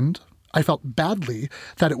abandoned. I felt badly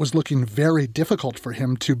that it was looking very difficult for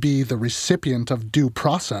him to be the recipient of due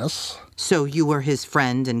process. So you were his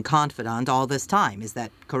friend and confidant all this time, is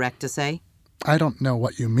that correct to say? I don't know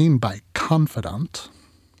what you mean by confidant.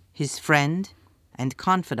 His friend and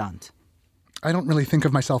confidant. I don't really think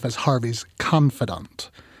of myself as Harvey's confidant.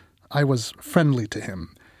 I was friendly to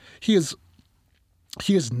him. He is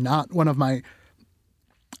not one of my...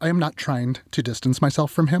 I am not trying to distance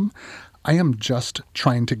myself from him. I am just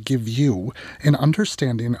trying to give you an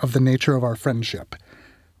understanding of the nature of our friendship.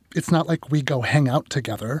 It's not like we go hang out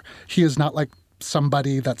together. He is not like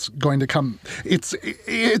somebody that's going to come... It's...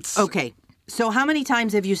 Okay, so how many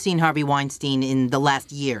times have you seen Harvey Weinstein in the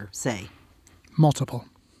last year, say? Multiple.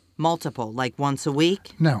 Multiple, like once a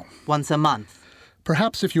week? No. Once a month?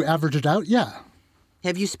 Perhaps if you average it out, yeah.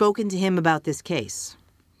 Have you spoken to him about this case?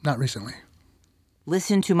 Not recently.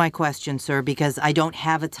 Listen to my question, sir, because I don't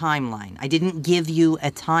have a timeline. I didn't give you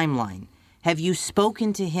a timeline. Have you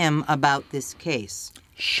spoken to him about this case?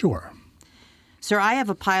 Sure. Sir, I have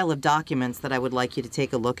a pile of documents that I would like you to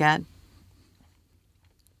take a look at.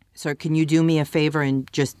 Sir, can you do me a favor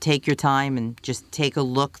and just take your time and just take a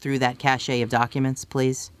look through that cache of documents,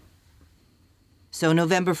 please? So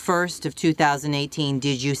November 1st of 2018,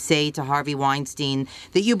 did you say to Harvey Weinstein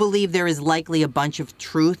that you believe there is likely a bunch of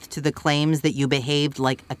truth to the claims that you behaved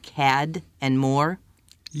like a cad and more?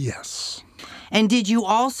 Yes. And did you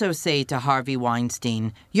also say to Harvey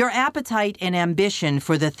Weinstein, your appetite and ambition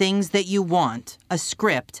for the things that you want, a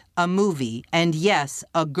script, a movie, and yes,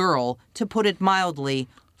 a girl, to put it mildly,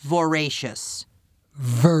 voracious?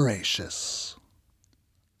 Voracious.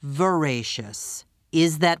 Voracious.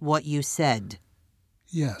 Is that what you said?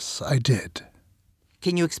 Yes, I did.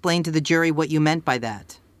 Can you explain to the jury what you meant by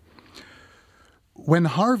that? When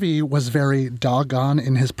Harvey was very doggone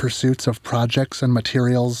in his pursuits of projects and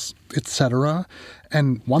materials, etc.,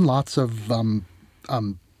 and won lots of, I'm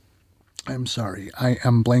sorry, I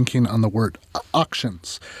am blanking on the word,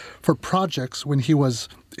 auctions, for projects when he was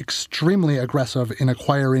extremely aggressive in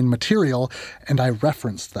acquiring material, and I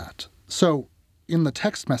referenced that. So, in the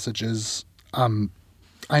text messages, I am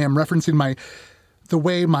referencing the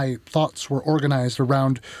way my thoughts were organized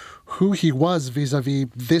around who he was vis-a-vis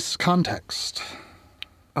this context.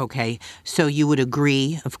 Okay, so you would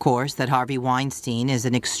agree, of course, that Harvey Weinstein is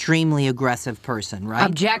an extremely aggressive person, right?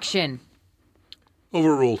 Objection.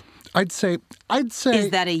 Overruled. I'd say...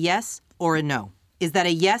 Is that a yes or a no? Is that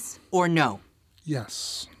a yes or no?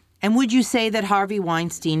 Yes. And would you say that Harvey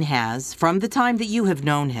Weinstein has, from the time that you have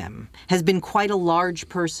known him, has been quite a large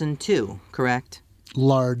person too, correct?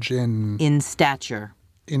 Large in... In stature.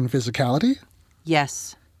 In physicality?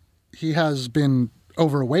 Yes. He has been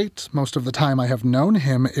overweight most of the time I have known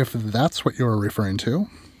him, if that's what you're referring to.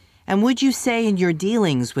 And would you say in your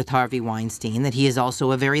dealings with Harvey Weinstein that he is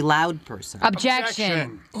also a very loud person?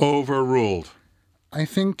 Objection. Overruled. I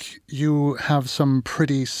think you have some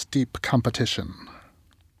pretty steep competition.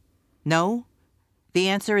 No? The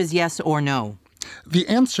answer is yes or no. The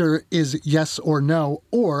answer is yes or no,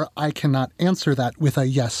 or I cannot answer that with a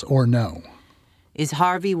yes or no. Is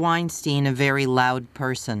Harvey Weinstein a very loud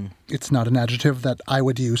person? It's not an adjective that I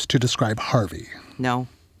would use to describe Harvey. No.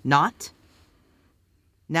 Not?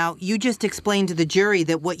 Now, you just explained to the jury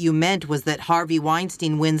that what you meant was that Harvey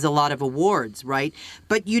Weinstein wins a lot of awards, right?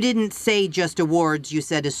 But you didn't say just awards. You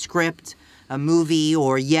said a script, a movie,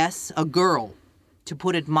 or yes, a girl. To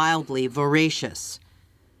put it mildly, voracious.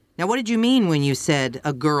 Now, what did you mean when you said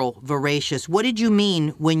a girl, voracious? What did you mean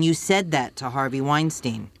when you said that to Harvey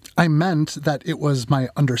Weinstein? I meant that it was my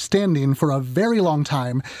understanding for a very long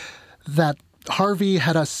time that Harvey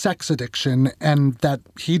had a sex addiction and that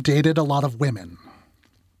he dated a lot of women.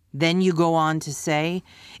 Then you go on to say,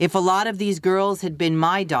 if a lot of these girls had been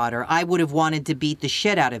my daughter, I would have wanted to beat the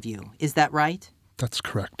shit out of you. Is that right? That's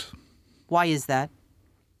correct. Why is that?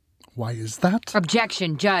 Why is that?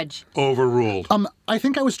 Objection, Judge. Overruled. I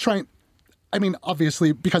think I was trying...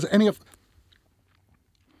 obviously, because any of...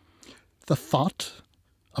 The thought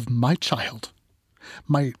of my child...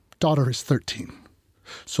 My daughter is 13.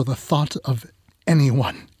 So the thought of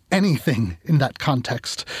anyone, anything in that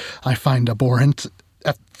context, I find abhorrent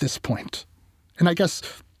at this point. And I guess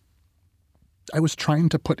I was trying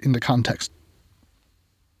to put into context.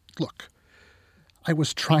 Look, I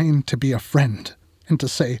was trying to be a friend and to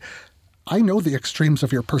say, I know the extremes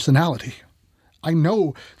of your personality. I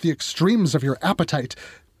know the extremes of your appetite.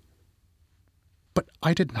 But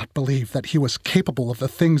I did not believe that he was capable of the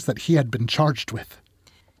things that he had been charged with.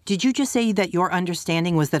 Did you just say that your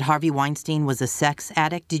understanding was that Harvey Weinstein was a sex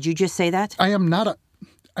addict? Did you just say that?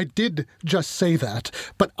 I did just say that,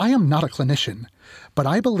 but I am not a clinician. But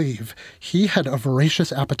I believe he had a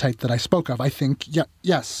voracious appetite that I spoke of. I think,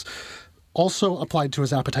 yes, also applied to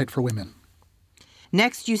his appetite for women.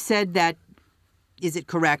 Next, you said that, is it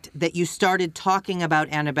correct, that you started talking about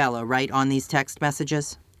Annabella, right, on these text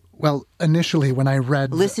messages? Well, initially when I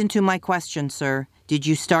read... Listen to my question, sir. Did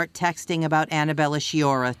you start texting about Annabella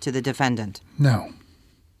Sciorra to the defendant? No.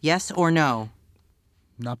 Yes or no?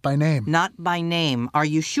 Not by name. Not by name. Are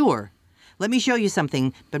you sure? Let me show you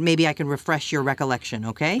something, but maybe I can refresh your recollection,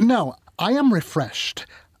 okay? No, I am refreshed.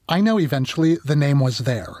 I know eventually the name was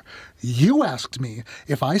there. You asked me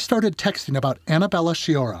if I started texting about Annabella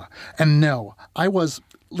Sciorra, and no, I was...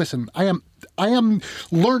 Listen, I am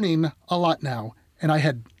learning a lot now, and I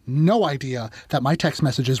had no idea that my text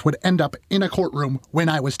messages would end up in a courtroom when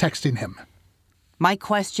I was texting him. My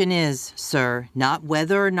question is, sir, not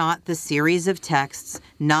whether or not the series of texts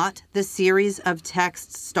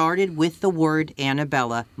started with the word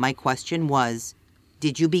Annabella. My question was,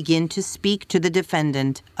 did you begin to speak to the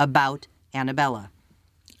defendant about Annabella?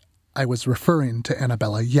 I was referring to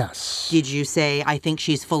Annabella, yes. Did you say, I think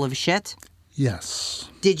she's full of shit? Yes.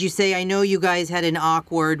 Did you say, I know you guys had an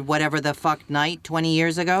awkward whatever the fuck night 20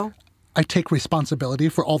 years ago? I take responsibility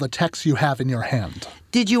for all the texts you have in your hand.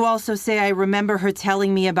 Did you also say, I remember her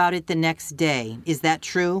telling me about it the next day? Is that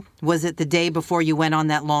true? Was it the day before you went on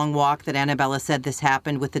that long walk that Annabella said this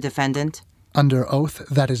happened with the defendant? Under oath,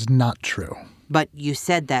 that is not true. But you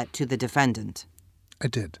said that to the defendant. I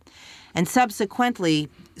did. And subsequently,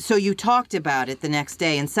 so you talked about it the next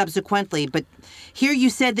day, and subsequently, but here you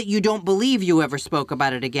said that you don't believe you ever spoke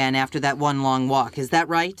about it again after that one long walk. Is that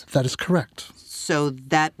right? That is correct. So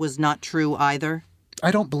that was not true either?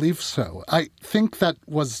 I don't believe so. I think that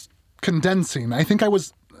was condensing. I think I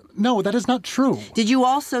was... No, that is not true. Did you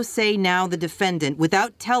also say now the defendant,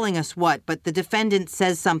 without telling us what, but the defendant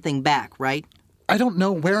says something back, right? I don't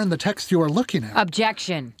know where in the text you are looking at.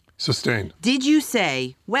 Objection. Sustained. Did you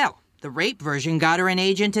say, well, the rape version got her an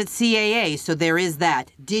agent at CAA, so there is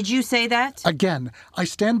that. Did you say that? Again, I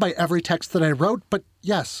stand by every text that I wrote, but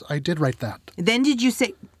yes, I did write that. Then did you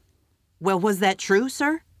say... Well, was that true,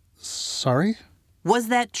 sir? Sorry? Was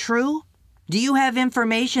that true? Do you have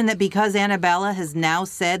information that because Annabella has now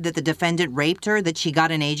said that the defendant raped her, that she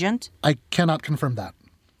got an agent? I cannot confirm that.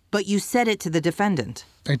 But you said it to the defendant.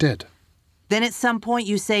 I did. Then at some point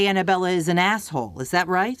you say Annabella is an asshole, is that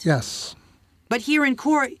right? Yes. But here in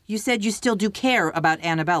court, you said you still do care about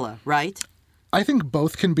Annabella, right? I think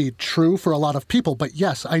both can be true for a lot of people, but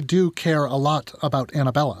yes, I do care a lot about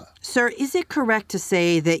Annabella. Sir, is it correct to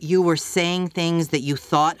say that you were saying things that you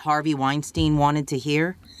thought Harvey Weinstein wanted to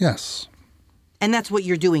hear? Yes. And that's what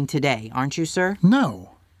you're doing today, aren't you, sir?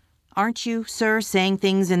 No. Aren't you, sir, saying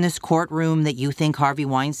things in this courtroom that you think Harvey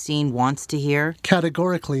Weinstein wants to hear?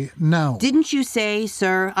 Categorically, no. Didn't you say,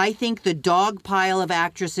 sir, I think the dog pile of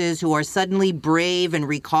actresses who are suddenly brave and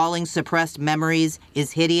recalling suppressed memories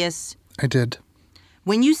is hideous? I did.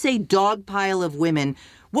 When you say dog pile of women,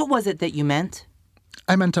 what was it that you meant?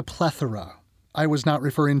 I meant a plethora. I was not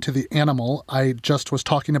referring to the animal. I just was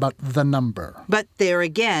talking about the number. But there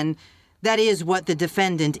again, that is what the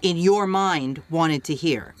defendant, in your mind, wanted to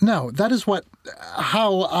hear. No, that is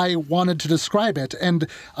how I wanted to describe it, and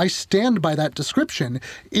I stand by that description.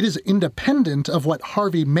 It is independent of what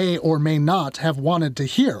Harvey may or may not have wanted to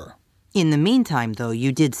hear. In the meantime, though,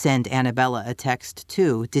 you did send Annabella a text,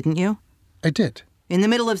 too, didn't you? I did. In the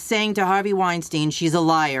middle of saying to Harvey Weinstein she's a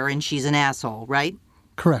liar and she's an asshole, right?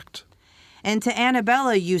 Correct. And to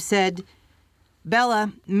Annabella, you said,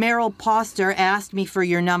 Bella, Meryl Poster asked me for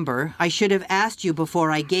your number. I should have asked you before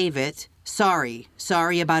I gave it. Sorry.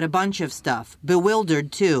 Sorry about a bunch of stuff.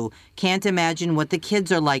 Bewildered, too. Can't imagine what the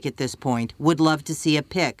kids are like at this point. Would love to see a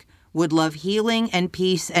pic. Would love healing and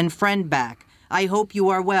peace and friend back. I hope you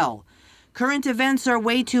are well. Current events are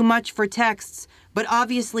way too much for texts, but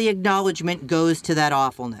obviously acknowledgement goes to that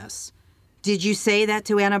awfulness. Did you say that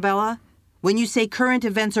to Annabella? When you say current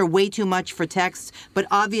events are way too much for texts, but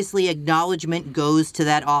obviously acknowledgement goes to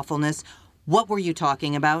that awfulness, what were you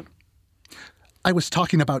talking about? I was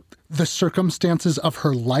talking about the circumstances of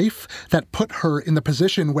her life that put her in the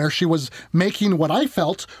position where she was making what I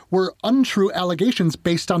felt were untrue allegations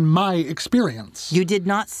based on my experience. You did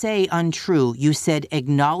not say untrue. You said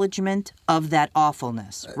acknowledgement of that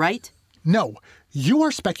awfulness, right? No, you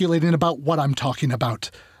are speculating about what I'm talking about.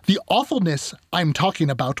 The awfulness I'm talking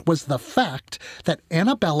about was the fact that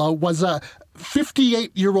Annabella was a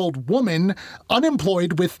 58-year-old woman,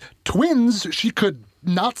 unemployed with twins she could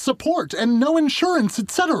not support and no insurance,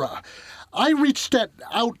 etc. I reached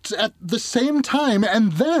out at the same time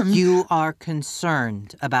and then... You are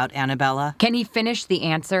concerned about Annabella? Can he finish the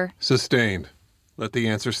answer? Sustained. Let the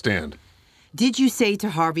answer stand. Did you say to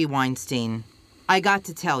Harvey Weinstein, I got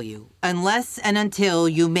to tell you, unless and until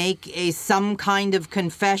you make some kind of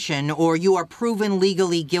confession or you are proven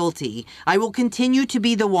legally guilty, I will continue to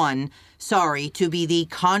be the one, to be the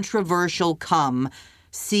controversial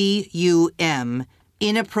C-U-M,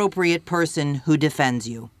 inappropriate person who defends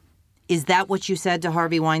you. Is that what you said to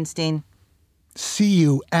Harvey Weinstein?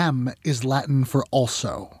 C-U-M is Latin for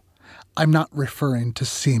also. I'm not referring to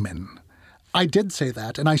semen. I did say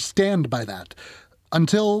that, and I stand by that.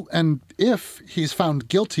 Until and if he's found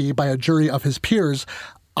guilty by a jury of his peers,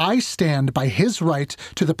 I stand by his right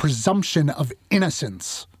to the presumption of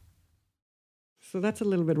innocence. So that's a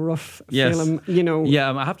little bit rough, Yes. Phelim,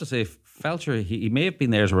 Yeah, I have to say, Felcher, he may have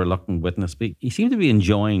been there as a reluctant witness, but he seemed to be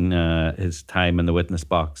enjoying his time in the witness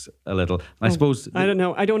box a little. And I suppose... I don't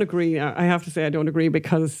know. I don't agree. I have to say I don't agree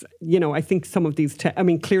because, I think some of these...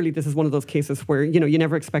 clearly this is one of those cases where, you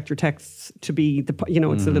never expect your texts to be,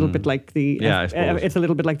 it's a little bit like the... it's a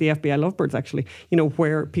little bit like the FBI lovebirds, actually,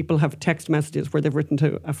 where people have text messages where they've written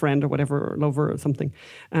to a friend or whatever, or lover or something.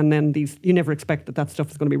 And then you never expect that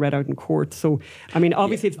stuff is going to be read out in court. So,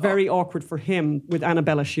 obviously it's very awkward for him with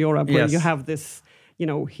Annabella Sciorra, where you have this,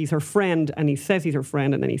 he's her friend and he says he's her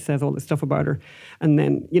friend and then he says all this stuff about her. And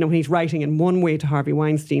then, he's writing in one way to Harvey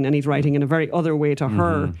Weinstein and he's writing in a very other way to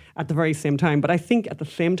her at the very same time. But I think at the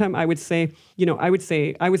same time, I would say I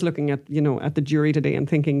was looking at, at the jury today and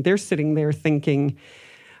thinking, they're sitting there thinking,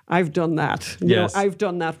 I've done that. I've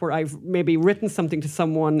done that where I've maybe written something to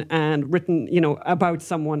someone and written, about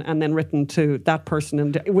someone and then written to that person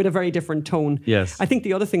and with a very different tone. Yes. I think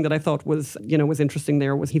the other thing that I thought was, was interesting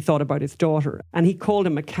there was he thought about his daughter and he called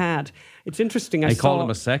him a cad. It's interesting. He called him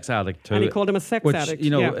a sex addict too. And he called him a sex addict.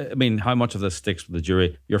 How much of this sticks with the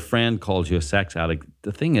jury? Your friend calls you a sex addict.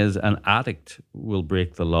 The thing is, an addict will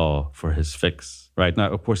break the law for his fix. Right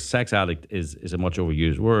now, of course, sex addict is a much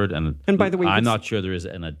overused word, and by the way, I'm not sure there is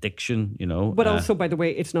an addiction, But also, by the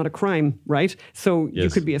way, it's not a crime, right? So Yes. you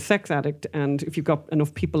could be a sex addict, and if you've got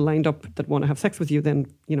enough people lined up that want to have sex with you, then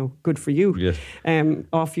good for you. Yes.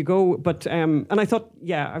 Off you go. But and I thought,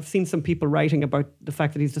 I've seen some people writing about the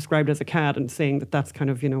fact that he's described as a cad and saying that that's kind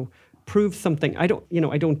of proves something. I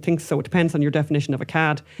don't think so. It depends on your definition of a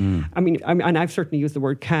cad. And I've certainly used the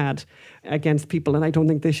word cad against people, and I don't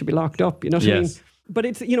think they should be locked up. You know what I mean? But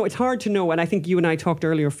it's it's hard to know. And I think you and I talked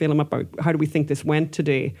earlier, Phelim, about how do we think this went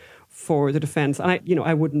today for the defence. And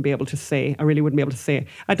I wouldn't be able to say. I really wouldn't be able to say.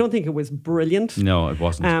 I don't think it was brilliant. No, it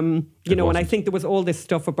wasn't. And I think there was all this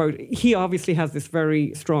stuff about, he obviously has this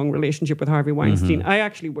very strong relationship with Harvey Weinstein. I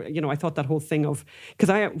actually, I thought that whole thing of,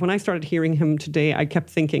 because when I started hearing him today, I kept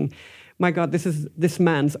thinking, my God, this is this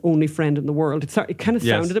man's only friend in the world. It kind of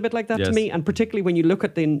sounded a bit like that to me. And particularly when you look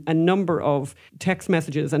at a number of text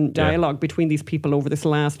messages and dialogue between these people over this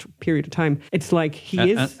last period of time, it's like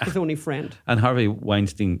he is his only friend. And Harvey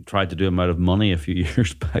Weinstein tried to do him out of money a few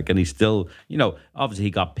years back, and he still, obviously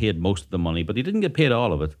he got paid most of the money, but he didn't get paid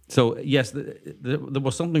all of it. So yes, there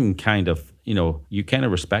was something kind of, you kind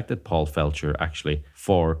of respected Paul Felcher actually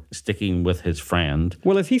for sticking with his friend.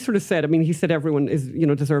 Well, as he sort of said, he said everyone is,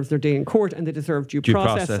 deserves their day in court and they deserve due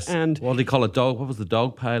process. And what do they call it? What was the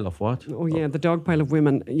dog pile of what? Oh yeah, the dog pile of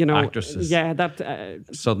women. Actresses. Yeah, that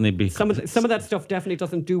suddenly some of that stuff definitely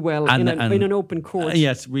doesn't do well in an open court.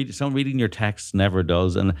 Yes, reading your texts never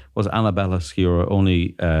does. And was Annabella Sciorra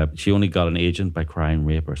she only got an agent by crying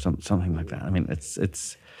rape or something like that?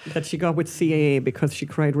 It's that she got with CAA because she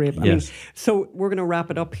cried rape. So we're going to wrap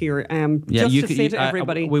it up here. To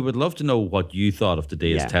everybody, we would love to know what you thought of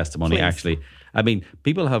today's testimony. Please. Actually,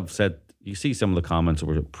 people have said. You see some of the comments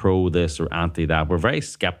were pro this or anti that. We're very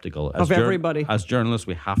skeptical. Of everybody. As journalists,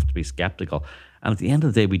 we have to be skeptical. And at the end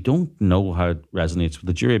of the day, we don't know how it resonates with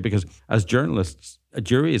the jury because as journalists, a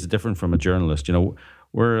jury is different from a journalist.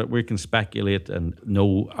 We can speculate and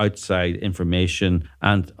know outside information,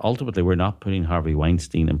 and ultimately we're not putting Harvey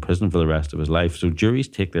Weinstein in prison for the rest of his life. So juries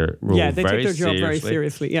take their role they take their job very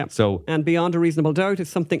seriously. Yeah. So, and beyond a reasonable doubt is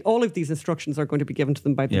something. All of these instructions are going to be given to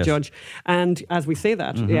them by the judge. And as we say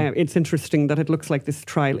that, it's interesting that it looks like this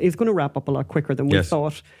trial is going to wrap up a lot quicker than we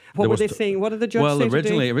thought. What were they saying? What did the judge say originally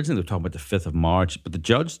today? They were talking about the 5th of March, but the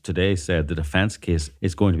judge today said the defence case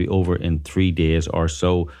is going to be over in 3 days or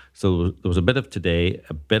so. So there was a bit of today,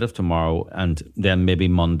 a bit of tomorrow, and then maybe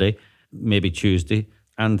Monday, maybe Tuesday.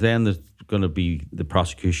 And then there's going to be the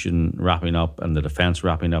prosecution wrapping up and the defence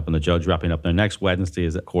wrapping up and the judge wrapping up. Now, next Wednesday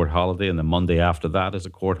is a court holiday and the Monday after that is a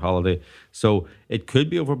court holiday. So it could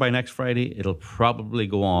be over by next Friday. It'll probably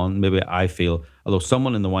go on, maybe I feel, although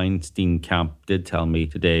someone in the Weinstein camp did tell me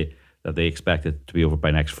today that they expect it to be over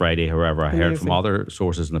by next Friday. However, I heard from other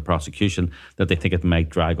sources in the prosecution that they think it might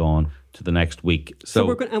drag on to the next week. So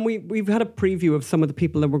we're going, and we've had a preview of some of the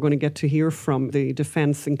people that we're going to get to hear from the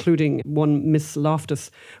defence, including one Miss Loftus,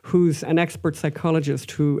 who's an expert psychologist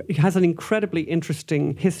who has an incredibly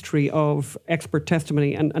interesting history of expert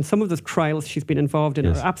testimony, and some of the trials she's been involved in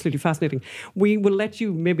are absolutely fascinating. We will let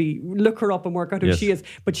you maybe look her up and work out who she is,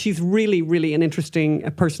 but she's really, really an interesting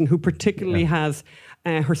person who particularly has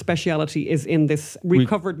her speciality is in this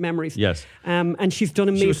recovered memories. Yes. And she's done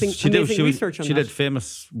amazing research on that. She did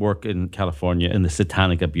famous work in California in the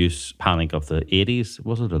satanic abuse panic of the 80s,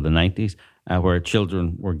 was it, or the 90s, where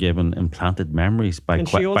children were given implanted memories by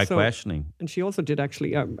questioning. And she also did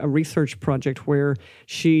actually a research project where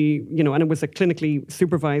she, and it was a clinically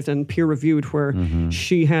supervised and peer-reviewed, where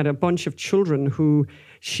she had a bunch of children who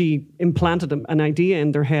she implanted an idea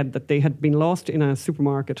in their head that they had been lost in a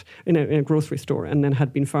supermarket, in a grocery store, and then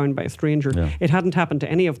had been found by a stranger. Yeah. It hadn't happened to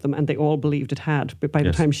any of them, and they all believed it had, but by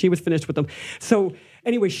the time she was finished with them. So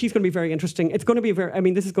anyway, she's going to be very interesting. It's going to be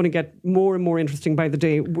this is going to get more and more interesting by the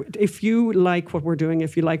day. If you like what we're doing,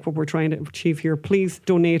 if you like what we're trying to achieve here, please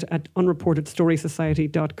donate at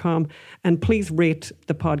unreportedstorysociety.com, and please rate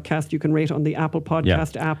the podcast. You can rate on the Apple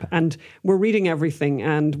Podcast app, and we're reading everything,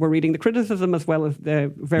 and we're reading the criticism as well as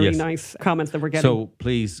the very nice comments that we're getting. So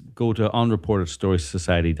please go to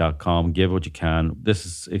unreportedstorysociety.com, give what you can. This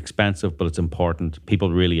is expensive, but it's important.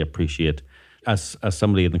 People really appreciate, as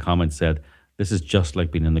somebody in the comments said, this is just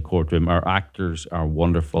like being in the courtroom. Our actors are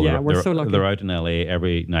wonderful. Yeah, we're so lucky. They're out in LA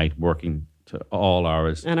every night working to all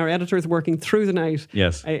hours. And our editor is working through the night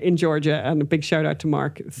in Georgia. And a big shout out to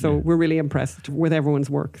Mark. So we're really impressed with everyone's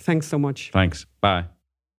work. Thanks so much. Thanks. Bye.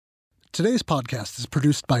 Today's podcast is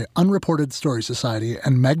produced by Unreported Story Society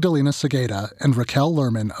and Magdalena Segeda and Raquel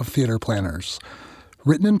Lerman of Theater Planners.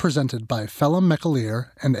 Written and presented by Phelim McAleer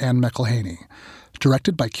and Anne McElhaney.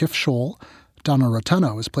 Directed by Kif Scholl. Donna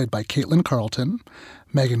Rotuno is played by Caitlin Carlton.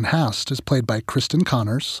 Megan Hast is played by Kristen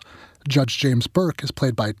Connors. Judge James Burke is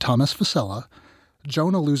played by Thomas Vasella.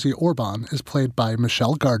 Joan Aluzzi Orban is played by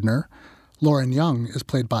Michelle Gardner. Lauren Young is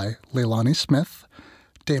played by Leilani Smith.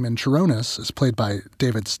 Damon Chironis is played by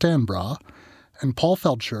David Stanbra. And Paul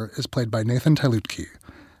Felcher is played by Nathan Tylutki.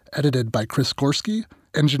 Edited by Chris Gorski.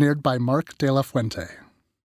 Engineered by Mark De La Fuente.